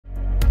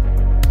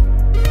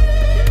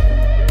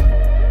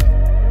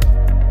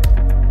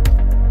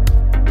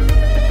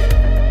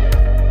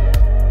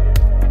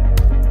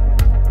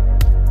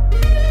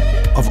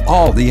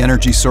all the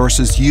energy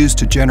sources used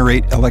to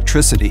generate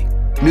electricity,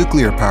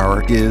 nuclear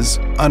power is,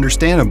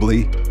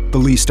 understandably, the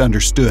least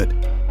understood.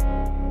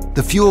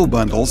 The fuel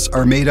bundles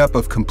are made up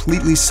of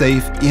completely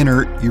safe,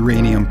 inert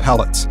uranium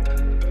pellets.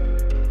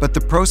 But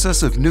the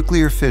process of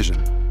nuclear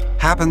fission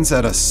happens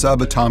at a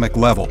subatomic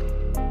level.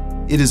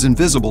 It is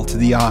invisible to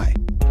the eye,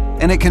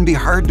 and it can be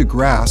hard to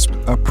grasp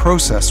a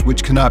process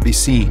which cannot be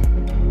seen.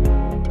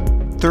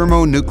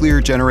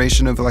 Thermonuclear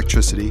generation of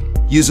electricity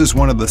uses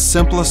one of the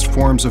simplest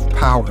forms of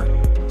power,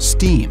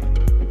 steam,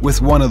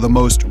 with one of the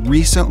most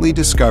recently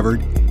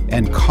discovered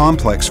and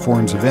complex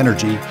forms of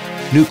energy,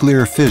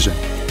 nuclear fission.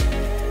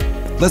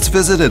 Let's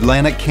visit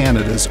Atlantic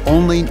Canada's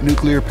only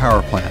nuclear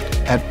power plant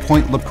at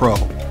Point Lepreau,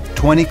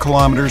 20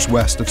 kilometers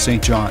west of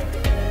St. John.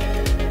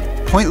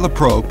 Point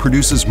Lepreau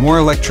produces more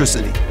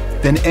electricity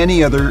than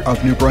any other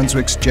of New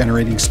Brunswick's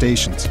generating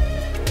stations.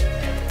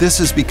 This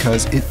is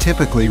because it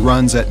typically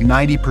runs at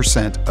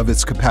 90% of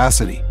its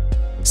capacity,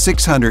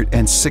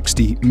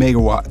 660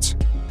 megawatts,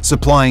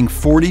 supplying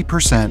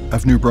 40%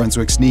 of New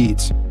Brunswick's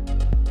needs.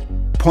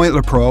 Point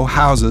Lepreau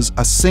houses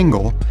a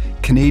single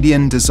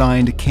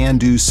Canadian-designed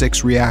CANDU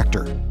 6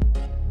 reactor.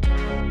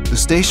 The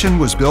station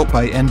was built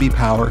by NB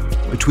Power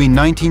between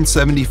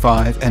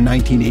 1975 and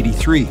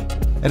 1983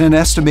 at an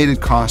estimated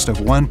cost of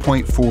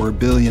 $1.4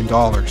 billion.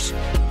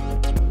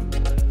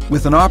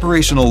 With an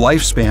operational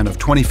lifespan of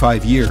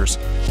 25 years,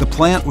 the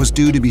plant was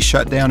due to be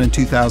shut down in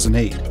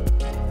 2008.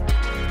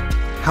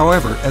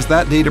 However, as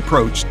that date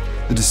approached,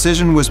 the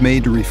decision was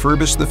made to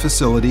refurbish the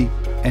facility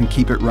and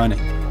keep it running.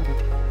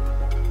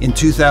 In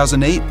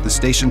 2008, the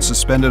station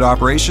suspended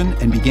operation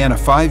and began a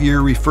 5-year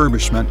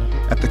refurbishment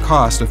at the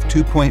cost of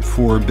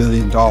 $2.4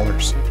 billion.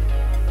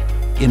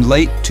 In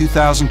late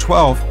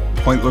 2012,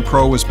 Point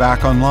Lepreau was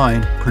back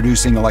online,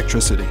 producing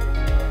electricity.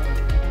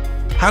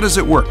 How does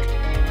it work?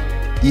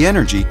 The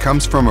energy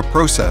comes from a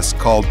process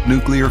called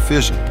nuclear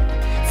fission.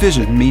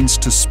 Fission means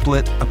to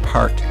split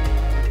apart.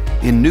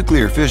 In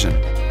nuclear fission,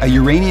 a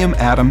uranium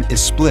atom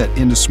is split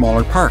into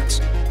smaller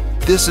parts.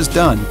 This is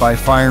done by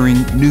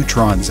firing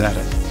neutrons at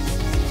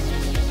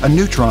it. A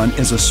neutron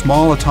is a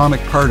small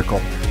atomic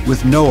particle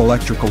with no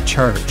electrical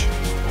charge.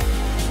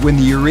 When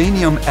the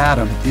uranium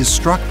atom is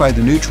struck by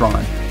the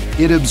neutron,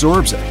 it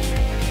absorbs it.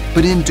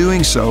 But in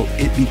doing so,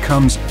 it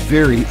becomes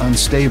very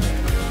unstable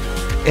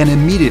and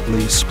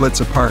immediately splits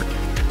apart.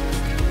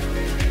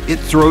 It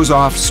throws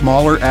off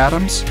smaller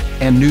atoms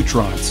and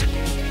neutrons.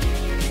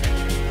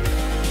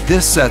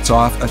 This sets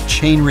off a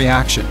chain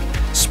reaction,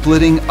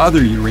 splitting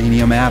other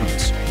uranium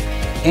atoms.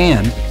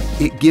 And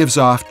it gives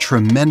off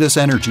tremendous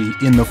energy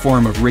in the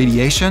form of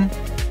radiation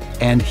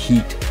and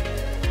heat.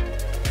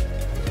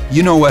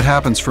 You know what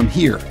happens from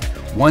here.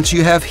 Once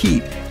you have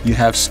heat, you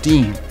have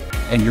steam,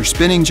 and you're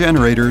spinning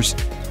generators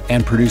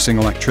and producing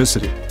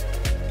electricity.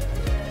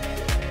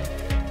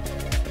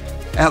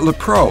 At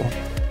Lepreau,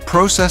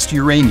 processed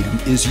uranium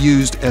is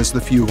used as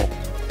the fuel.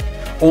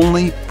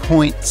 Only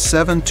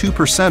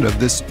 0.72% of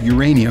this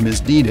uranium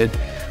is needed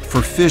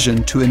for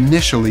fission to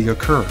initially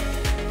occur.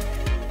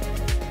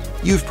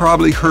 You've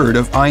probably heard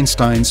of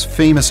Einstein's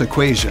famous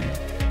equation,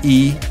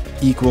 E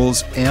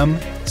equals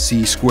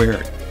mc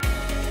squared.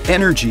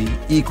 Energy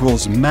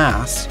equals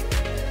mass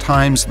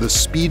times the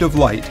speed of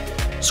light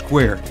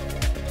squared.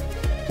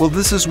 Well,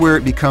 this is where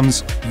it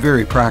becomes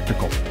very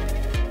practical.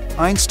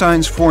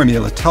 Einstein's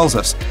formula tells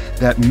us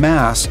that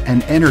mass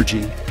and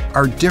energy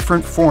are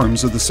different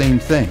forms of the same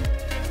thing.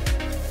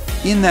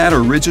 In that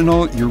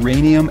original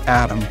uranium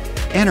atom,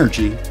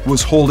 energy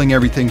was holding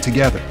everything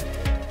together,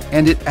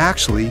 and it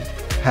actually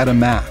had a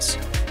mass.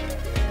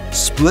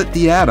 Split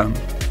the atom,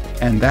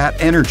 and that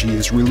energy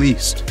is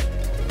released.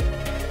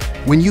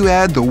 When you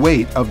add the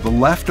weight of the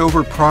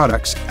leftover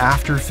products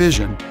after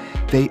fission,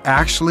 they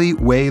actually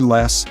weigh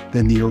less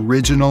than the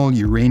original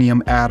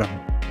uranium atom.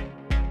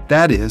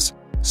 That is,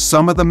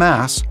 some of the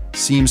mass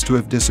seems to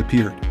have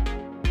disappeared.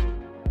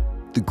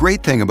 The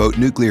great thing about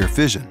nuclear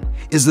fission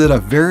is that a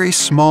very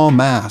small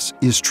mass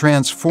is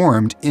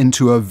transformed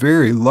into a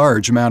very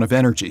large amount of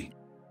energy.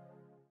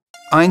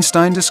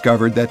 Einstein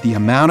discovered that the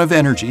amount of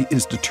energy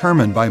is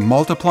determined by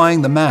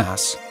multiplying the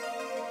mass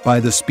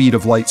by the speed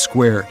of light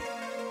squared.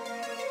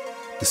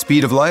 The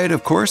speed of light,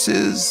 of course,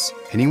 is…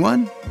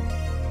 anyone?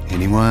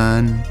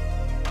 Anyone?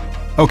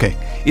 Okay,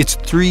 it's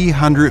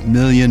 300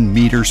 million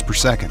meters per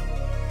second.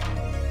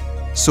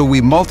 So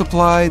we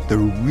multiply the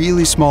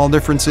really small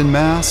difference in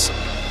mass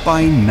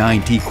by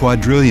 90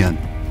 quadrillion.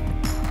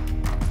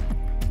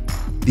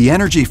 The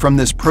energy from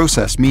this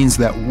process means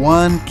that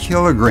 1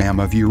 kilogram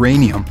of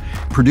uranium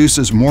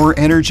produces more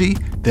energy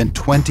than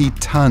 20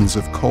 tons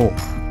of coal.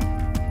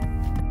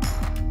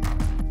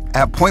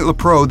 At Point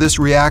Lepreau, this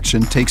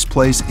reaction takes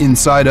place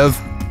inside of,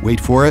 wait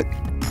for it,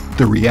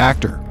 the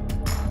reactor.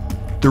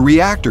 The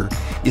reactor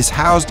is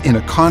housed in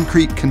a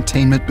concrete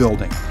containment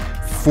building,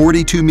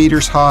 42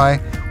 meters high,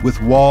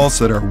 with walls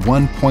that are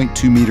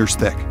 1.2 meters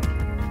thick.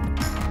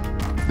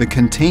 The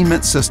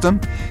containment system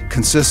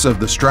consists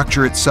of the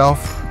structure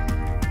itself,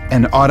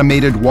 an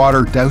automated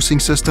water dowsing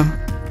system,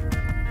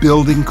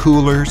 building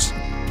coolers,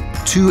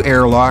 2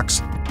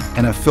 airlocks,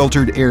 and a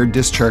filtered air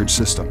discharge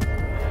system,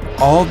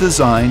 all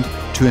designed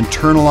to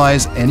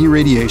internalize any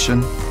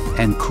radiation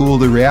and cool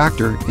the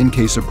reactor in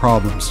case of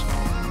problems.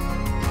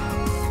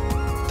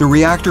 The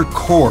reactor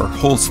core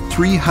holds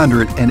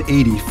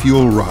 380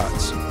 fuel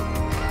rods.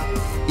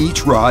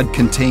 Each rod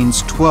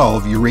contains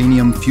 12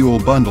 uranium fuel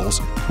bundles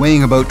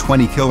weighing about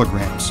 20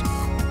 kilograms.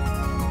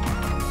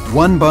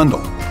 One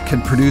bundle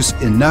can produce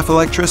enough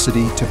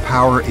electricity to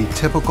power a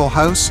typical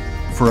house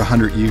for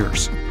 100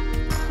 years.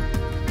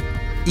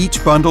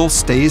 Each bundle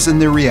stays in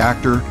the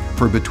reactor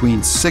for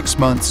between 6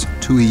 months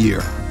to a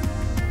year.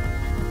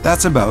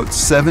 That's about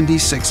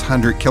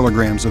 7,600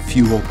 kilograms of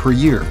fuel per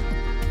year.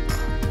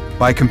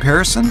 By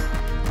comparison,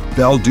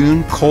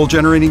 Belledune Coal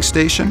Generating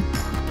Station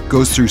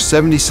goes through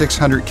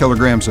 7,600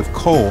 kilograms of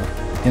coal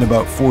in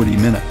about 40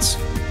 minutes.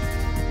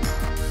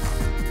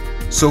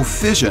 So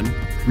fission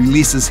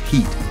releases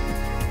heat.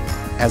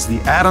 As the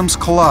atoms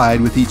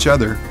collide with each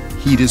other,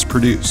 heat is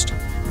produced.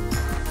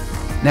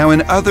 Now,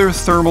 in other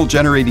thermal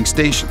generating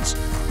stations,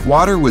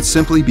 water would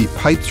simply be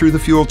piped through the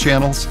fuel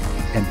channels,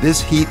 and this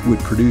heat would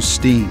produce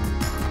steam.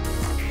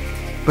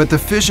 But the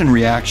fission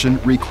reaction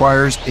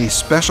requires a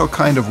special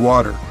kind of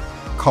water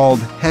called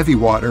heavy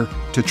water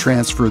to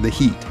transfer the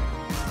heat.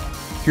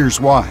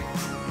 Here's why.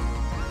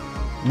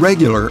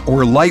 Regular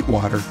or light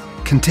water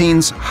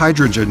contains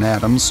hydrogen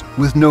atoms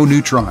with no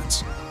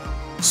neutrons,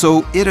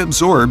 so it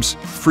absorbs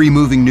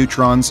free-moving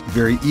neutrons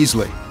very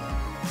easily.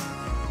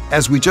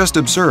 As we just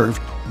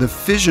observed, the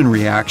fission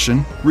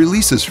reaction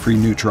releases free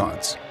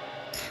neutrons.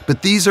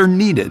 But these are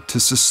needed to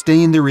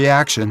sustain the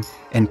reaction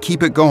and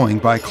keep it going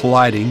by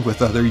colliding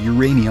with other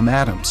uranium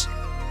atoms.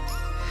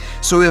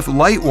 So if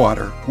light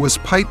water was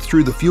piped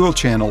through the fuel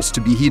channels to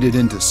be heated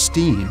into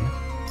steam,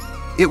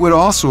 it would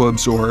also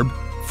absorb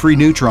free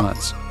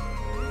neutrons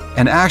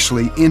and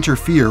actually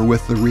interfere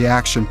with the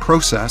reaction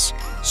process,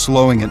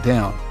 slowing it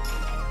down.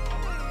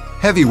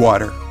 Heavy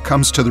water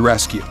comes to the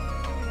rescue.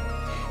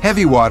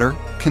 Heavy water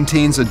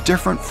contains a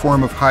different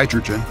form of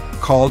hydrogen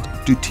called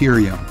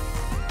deuterium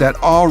that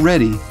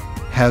already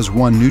has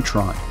one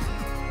neutron.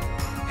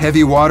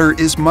 Heavy water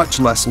is much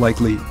less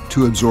likely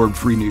to absorb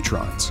free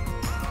neutrons.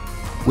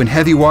 When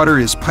heavy water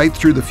is piped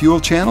through the fuel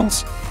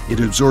channels, it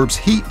absorbs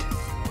heat,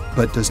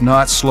 but does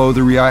not slow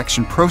the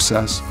reaction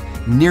process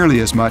nearly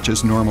as much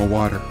as normal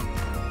water.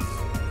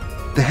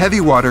 The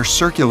heavy water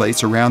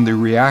circulates around the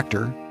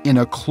reactor in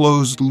a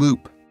closed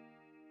loop.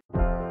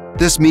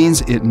 This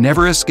means it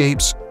never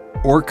escapes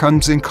or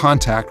comes in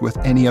contact with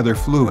any other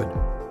fluid.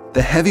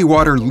 The heavy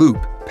water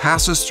loop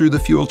passes through the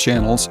fuel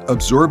channels,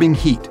 absorbing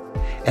heat,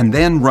 and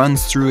then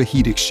runs through a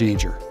heat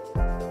exchanger.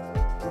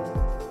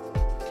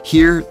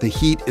 Here, the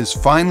heat is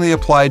finally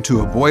applied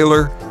to a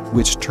boiler,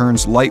 which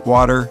turns light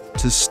water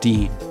to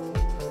steam.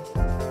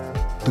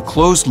 The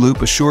closed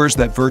loop assures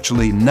that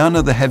virtually none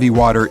of the heavy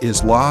water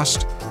is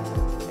lost,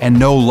 and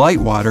no light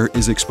water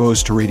is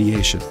exposed to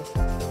radiation.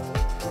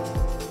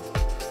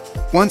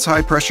 Once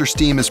high-pressure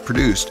steam is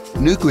produced,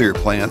 nuclear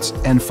plants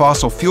and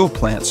fossil fuel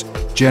plants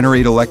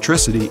generate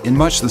electricity in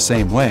much the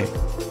same way.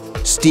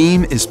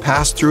 Steam is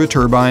passed through a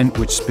turbine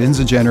which spins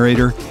a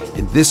generator,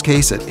 in this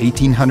case at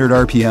 1800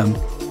 RPM,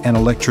 and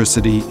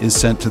electricity is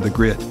sent to the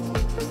grid.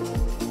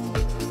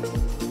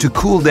 To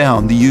cool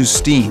down the used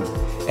steam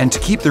and to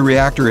keep the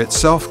reactor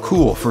itself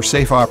cool for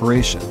safe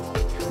operation,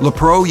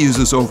 Lepreau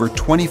uses over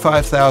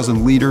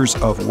 25,000 liters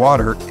of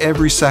water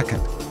every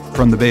second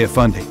from the Bay of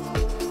Fundy.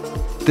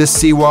 This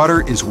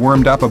seawater is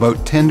warmed up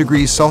about 10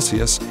 degrees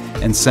Celsius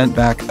and sent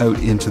back out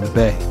into the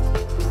bay.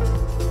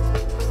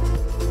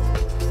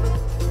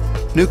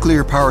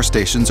 Nuclear power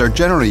stations are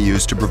generally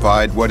used to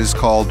provide what is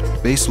called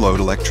baseload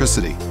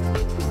electricity.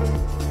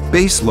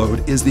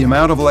 Baseload is the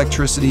amount of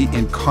electricity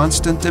in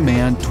constant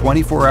demand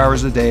 24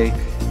 hours a day,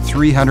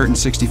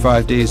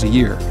 365 days a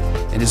year,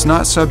 and is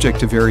not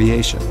subject to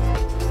variation.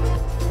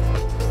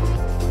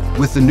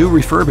 With the new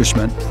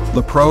refurbishment,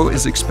 Lepreau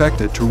is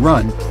expected to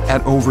run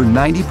at over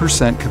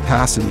 90%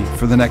 capacity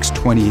for the next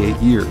 28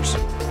 years.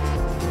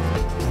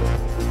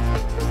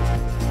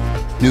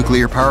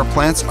 Nuclear power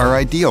plants are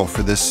ideal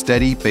for this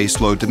steady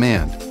baseload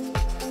demand.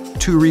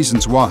 Two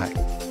reasons why.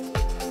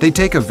 They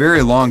take a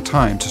very long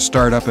time to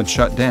start up and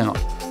shut down.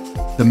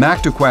 The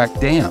Mactaquac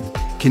Dam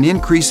can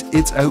increase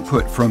its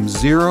output from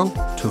 0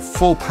 to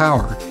full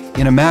power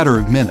in a matter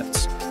of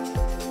minutes.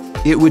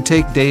 It would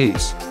take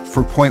days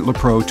for Point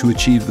Lepreau to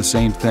achieve the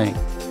same thing.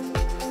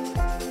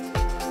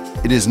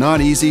 It is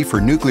not easy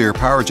for nuclear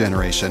power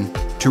generation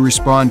to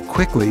respond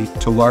quickly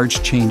to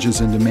large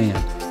changes in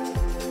demand.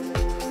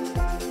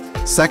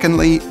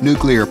 Secondly,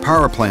 nuclear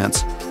power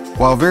plants,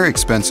 while very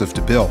expensive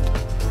to build,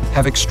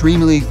 have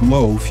extremely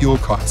low fuel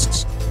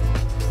costs.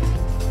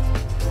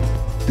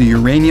 The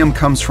uranium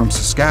comes from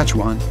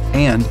Saskatchewan,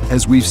 and,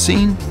 as we've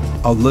seen,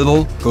 a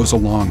little goes a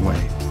long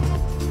way.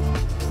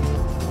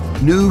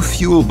 New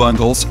fuel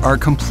bundles are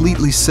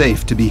completely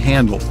safe to be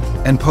handled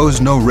and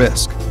pose no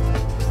risk.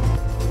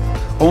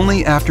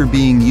 Only after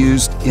being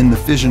used in the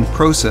fission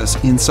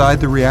process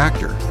inside the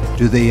reactor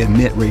do they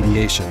emit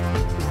radiation.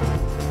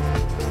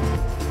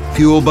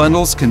 Fuel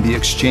bundles can be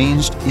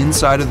exchanged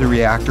inside of the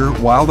reactor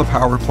while the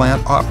power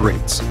plant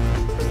operates.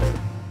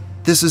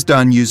 This is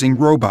done using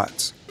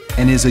robots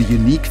and is a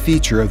unique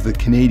feature of the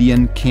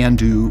Canadian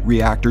CANDU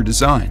reactor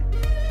design.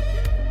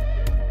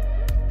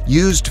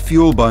 Used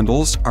fuel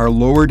bundles are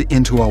lowered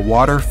into a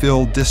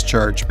water-filled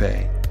discharge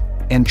bay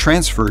and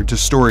transferred to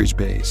storage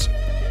bays.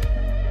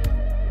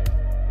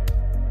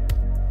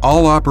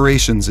 All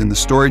operations in the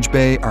storage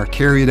bay are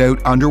carried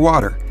out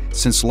underwater,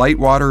 since light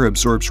water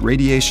absorbs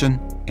radiation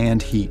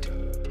and heat.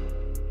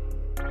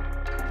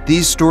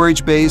 These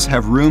storage bays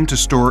have room to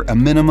store a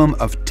minimum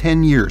of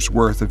 10 years'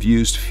 worth of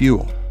used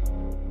fuel.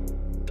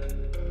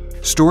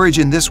 Storage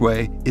in this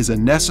way is a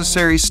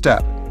necessary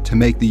step to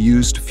make the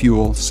used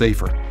fuel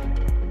safer.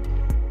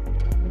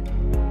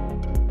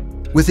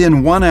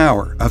 Within 1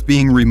 hour of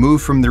being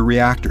removed from the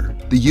reactor,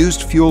 the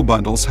used fuel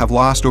bundles have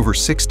lost over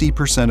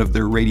 60% of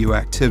their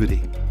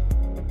radioactivity.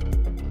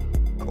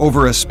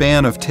 Over a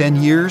span of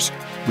 10 years,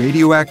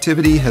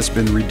 radioactivity has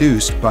been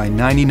reduced by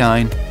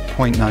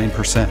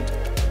 99.9%.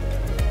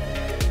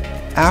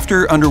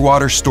 After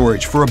underwater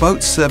storage for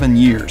about 7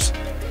 years,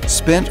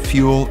 spent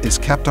fuel is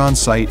kept on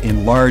site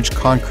in large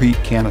concrete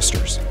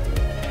canisters.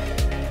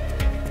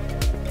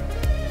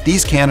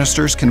 These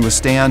canisters can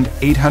withstand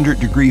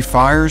 800-degree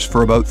fires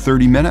for about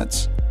 30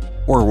 minutes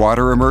or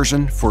water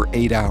immersion for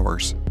 8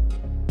 hours.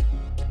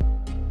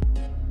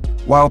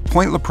 While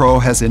Point Lepreau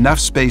has enough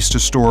space to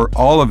store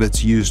all of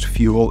its used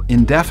fuel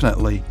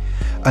indefinitely,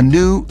 a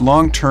new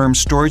long-term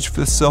storage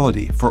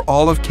facility for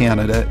all of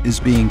Canada is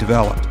being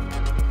developed.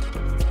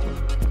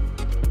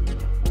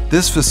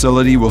 This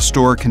facility will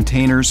store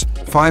containers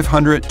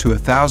 500 to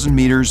 1,000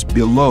 meters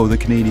below the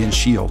Canadian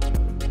Shield.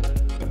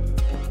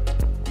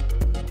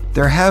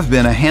 There have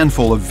been a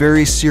handful of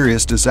very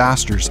serious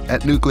disasters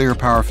at nuclear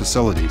power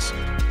facilities: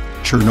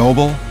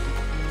 Chernobyl,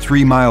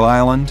 3 Mile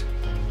Island,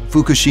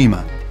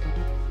 Fukushima.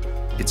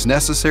 It's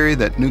necessary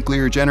that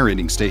nuclear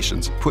generating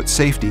stations put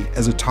safety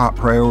as a top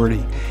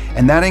priority,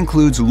 and that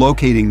includes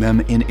locating them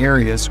in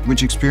areas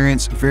which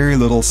experience very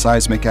little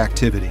seismic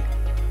activity.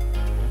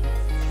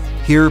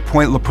 Here,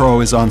 Point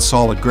Lepreau is on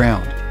solid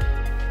ground.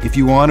 If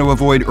you want to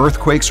avoid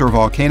earthquakes or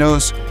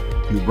volcanoes,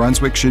 New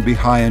Brunswick should be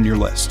high on your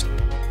list.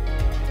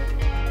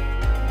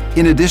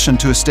 In addition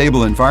to a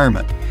stable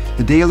environment,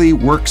 the daily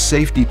work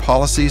safety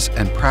policies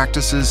and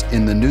practices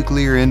in the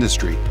nuclear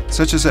industry,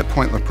 such as at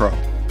Point Lepreau,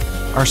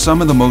 are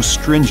some of the most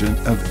stringent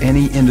of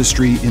any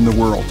industry in the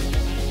world.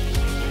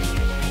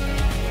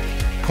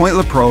 Point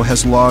Lepreau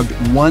has logged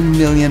 1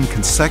 million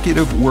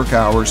consecutive work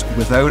hours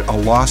without a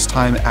lost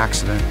time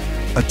accident,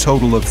 a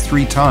total of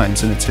 3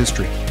 times in its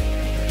history.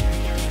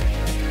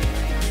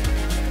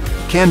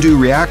 CANDU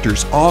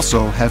reactors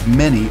also have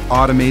many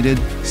automated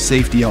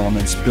safety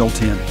elements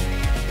built in.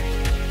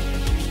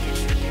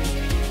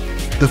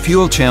 The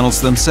fuel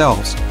channels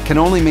themselves can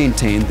only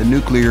maintain the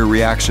nuclear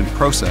reaction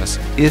process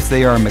if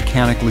they are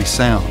mechanically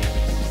sound.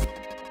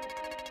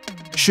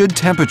 Should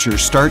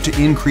temperatures start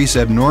to increase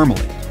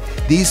abnormally,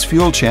 these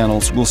fuel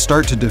channels will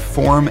start to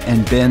deform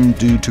and bend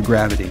due to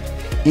gravity,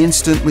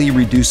 instantly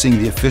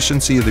reducing the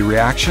efficiency of the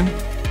reaction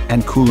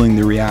and cooling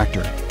the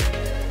reactor.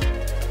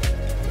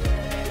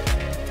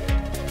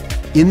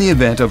 In the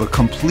event of a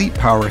complete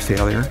power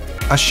failure,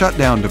 a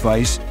shutdown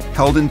device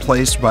held in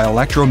place by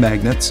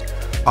electromagnets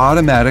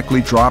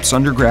automatically drops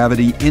under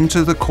gravity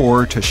into the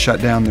core to shut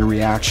down the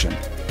reaction.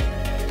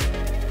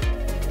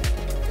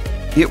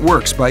 It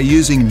works by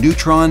using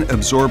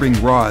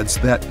neutron-absorbing rods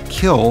that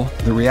kill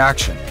the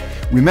reaction.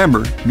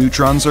 Remember,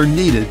 neutrons are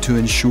needed to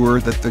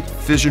ensure that the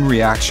fission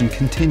reaction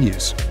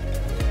continues.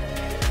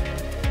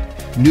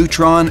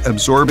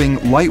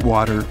 Neutron-absorbing light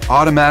water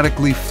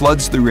automatically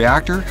floods the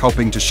reactor,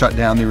 helping to shut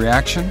down the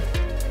reaction.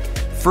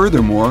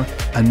 Furthermore,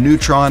 a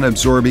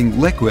neutron-absorbing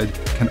liquid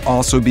can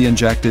also be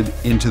injected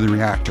into the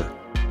reactor.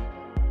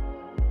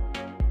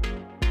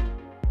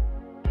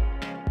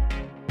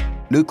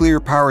 Nuclear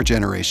power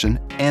generation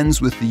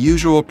ends with the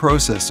usual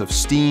process of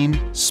steam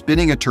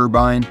spinning a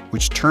turbine,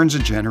 which turns a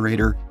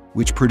generator,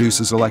 which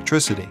produces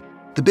electricity.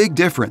 The big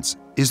difference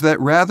is that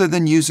rather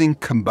than using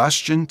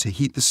combustion to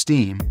heat the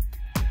steam,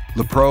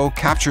 Lepreau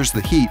captures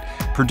the heat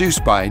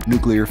produced by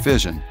nuclear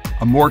fission,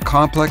 a more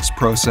complex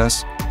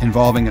process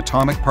involving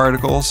atomic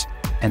particles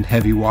and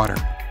heavy water.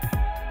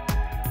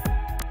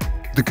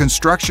 The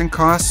construction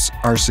costs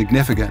are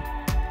significant,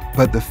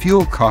 but the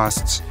fuel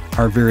costs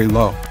are very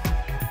low.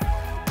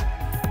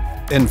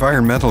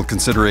 Environmental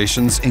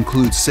considerations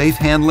include safe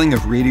handling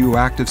of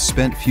radioactive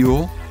spent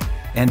fuel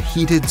and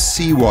heated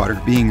seawater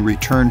being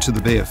returned to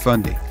the Bay of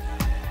Fundy.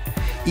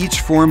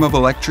 Each form of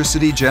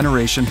electricity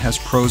generation has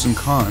pros and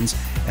cons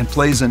and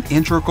plays an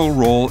integral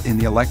role in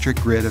the electric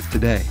grid of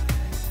today.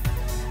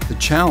 The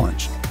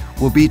challenge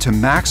will be to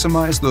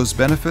maximize those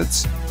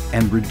benefits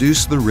and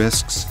reduce the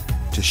risks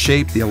to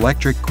shape the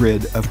electric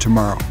grid of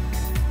tomorrow.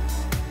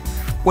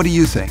 What do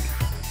you think?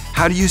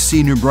 How do you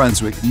see New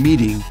Brunswick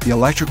meeting the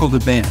electrical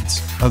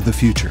demands of the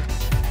future?